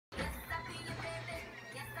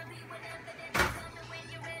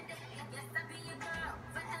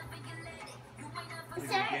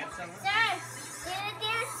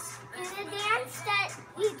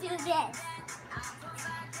this.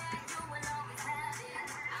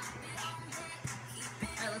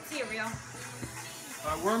 Alright, let's see it, Rio.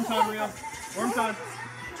 Worm time, Rio. Worm time.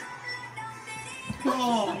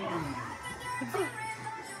 Oh!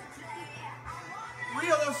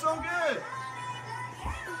 Rio, that was so good!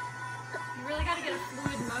 You really gotta get a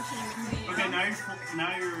fluid motion in between. Okay,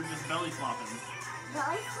 now you're just belly flopping.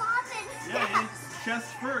 Belly flopping. Yeah, chest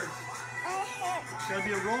first. It's gotta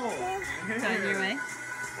be a roll. Going your way. I'm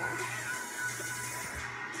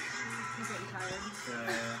getting tired.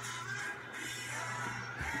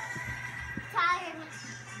 Tired.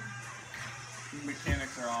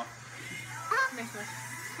 Mechanics are off. Next one.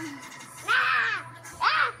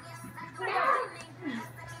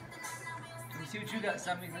 Let me see what you got,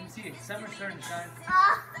 Sammy. Let me see it. Summer's starting to shine.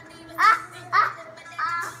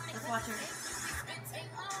 Let's watch her.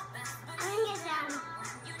 I'm gonna get down.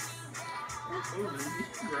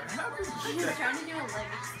 She's trying to do a leg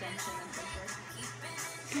extension and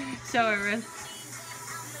push. Show her, Ruth.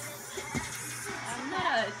 I'm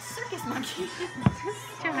not a circus monkey.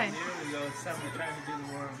 Try. There we go. Sammy trying to do the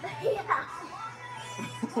worm. Yeah.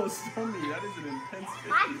 Oh, Sammy, that is an intense Watch,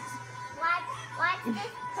 fitness. watch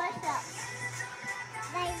this push up.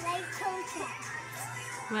 Like push up.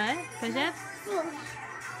 What? Push up?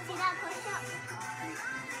 See that push up?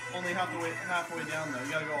 Only halfway down though.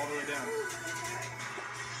 You gotta go all the way down.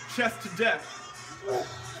 Chest to death.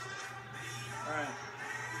 Alright.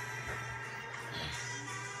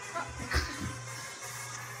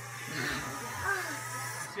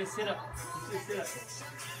 Just sit up. Just sit up.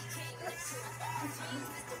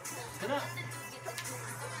 Sit up.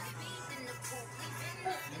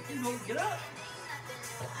 Get up.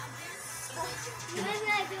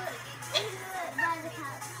 Maybe I do it by the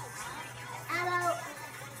couch. Hello.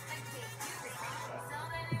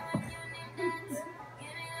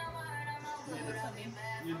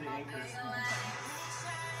 You're the anchor.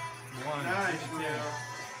 One. Nice, Rio.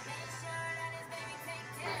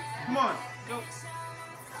 Come on. Go.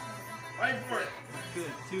 Fight for it.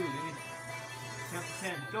 Good. 2. Let me count to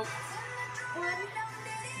 10. Go. 1,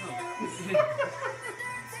 No. 2,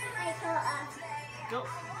 I fell off. Go.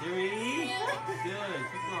 3. Good.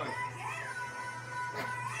 Keep going.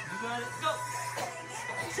 You got it. Go.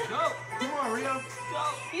 Go. Come on, Rio. Go.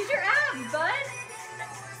 Use your abs, bud.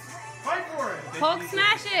 Fight for it. Hulk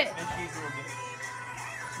smash it! And she's a little bit.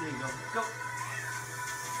 There you go. Go.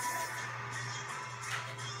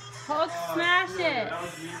 Hulk smash Really, it! that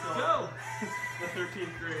was me till Go. the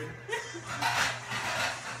 13th grade.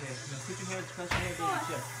 Okay, now put your hands, cross your hands over your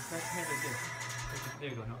chest. Cross your hands like this. There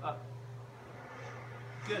you go. Now up.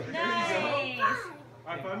 Good. There you go. Nice.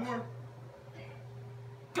 Alright, 5 more.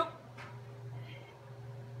 Go.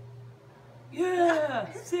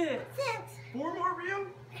 Yeah. 6. 6, 4 more, Rio.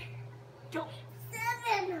 Go.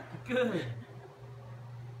 7, Good.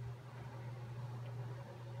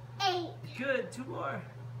 8, Good. 2 more.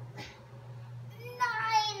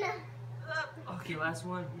 9. Up. Okay, last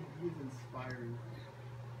one. He's inspiring.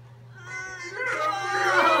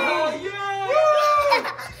 Oh, yeah!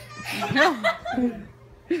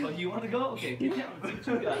 Oh, you want to go? Okay, get down. Let's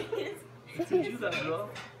see what you got. Let's see what you got, bro.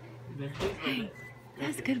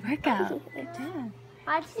 That's a good workout. Good job.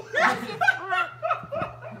 Watch this.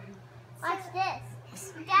 Watch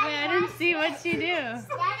this. Wait, I didn't see what you do.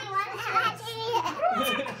 Daddy, watch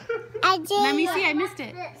this. Let me see, I missed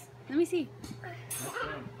it. Let me see.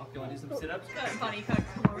 Okay, want to do some sit-ups? Got a funny cook.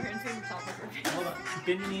 Come over here and see him talk with her. Hold on.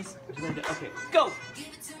 Bend your knees. Linda. Okay, go!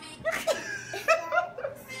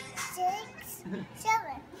 6,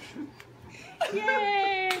 7.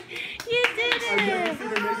 Yay! You did I've never it! seen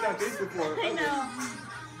her make that face before. I know.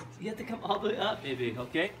 You have to come all the way up, baby,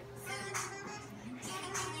 okay?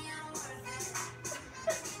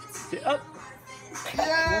 Sit up. Yay!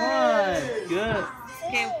 1. Good.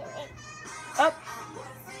 Okay, Up.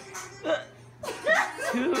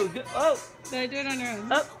 2. Good. Oh. so do it on your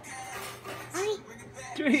own. Up.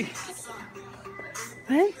 3.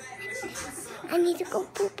 What? I need to go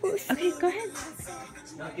poo-poo. Okay, go ahead.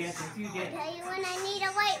 Now dancing. You dance. Tell you when I need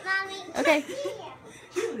a wait, Mommy. Okay.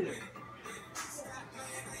 Cheerleader.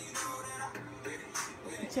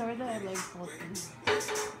 Show her the leg fold thing.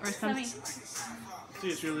 Or Sammy. something. See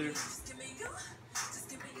you, cheerleader.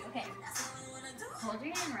 Okay. Hold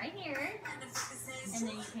your hand right here. And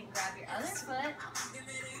then you can grab your other foot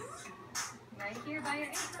right here by your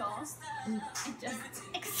ankle and just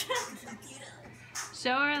extend.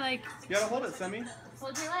 Show her like, You gotta hold it, Semi.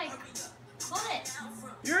 Hold your leg. Hold it.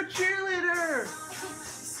 You're a cheerleader!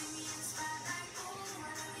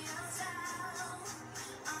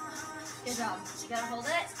 Good job. You gotta hold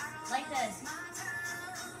it like this.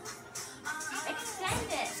 Extend.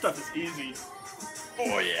 extend it. Stuff is easy.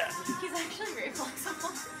 Oh yeah. He's actually very flexible.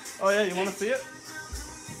 Oh yeah, you want to see it?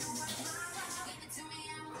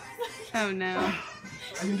 Oh no. I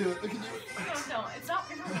can do it. I can do it. No, it's not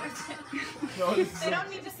worth it. No, this is They don't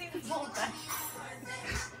need to see this whole thing.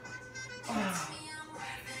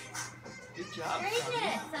 Good job. Straighten Sonny.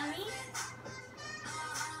 it, Sonny.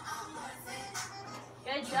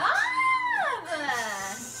 Good job!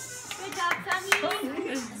 Good job, Sonny.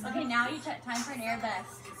 Okay, now you time for an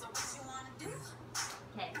arabesque.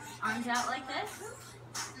 Okay, arms out like this.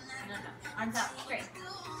 No, arms out straight.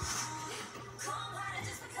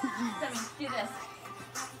 Sonny, do this.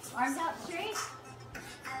 Arms out straight.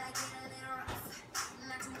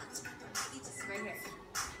 Right here.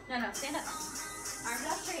 No, stand up. Arms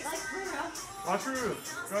out straight like Bruno. Watch your roof.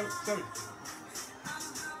 Go, go.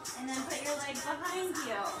 And then put your legs behind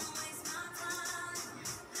you.